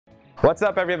What's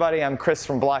up everybody, I'm Chris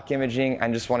from Block Imaging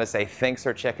and just want to say thanks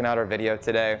for checking out our video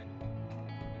today.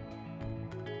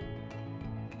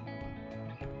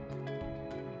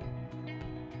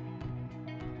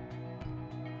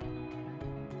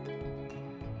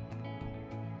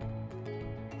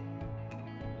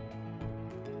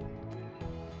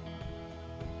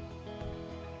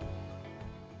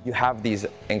 You have these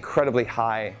incredibly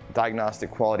high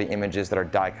diagnostic quality images that are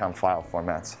DICOM file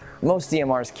formats. Most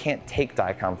DMRs can't take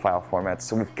DICOM file formats,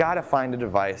 so we've got to find a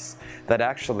device that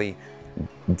actually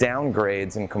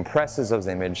downgrades and compresses those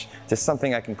images to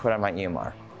something I can put on my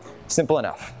EMR. Simple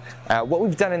enough. What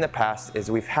we've done in the past is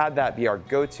we've had that be our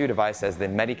go-to device as the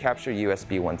MediCapture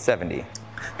USB 170.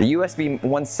 The USB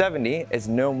 170 is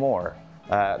no more.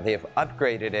 They have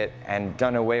upgraded it and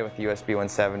done away with the USB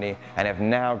 170 and have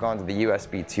now gone to the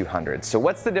USB 200. So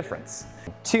what's the difference?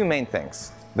 Two main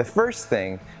things. The first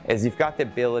thing is you've got the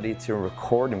ability to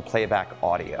record and play back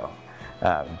audio.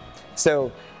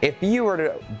 So if you were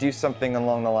to do something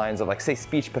along the lines of, like, say,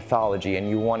 speech pathology and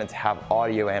you wanted to have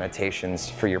audio annotations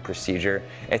for your procedure,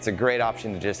 it's a great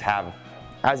option to just have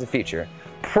as a feature.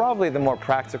 Probably the more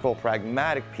practical,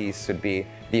 pragmatic piece would be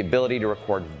the ability to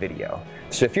record video.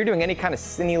 So if you're doing any kind of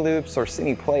cine loops or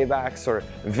cine playbacks or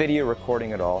video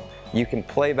recording at all, you can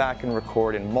play back and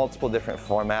record in multiple different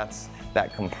formats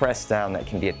that compress down that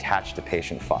can be attached to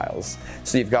patient files.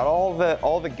 So you've got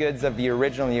all the goods of the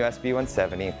original USB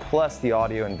 170 plus the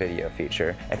audio and video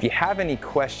feature. If you have any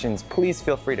questions, please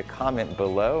feel free to comment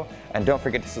below and don't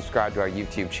forget to subscribe to our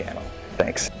YouTube channel.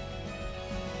 Thanks.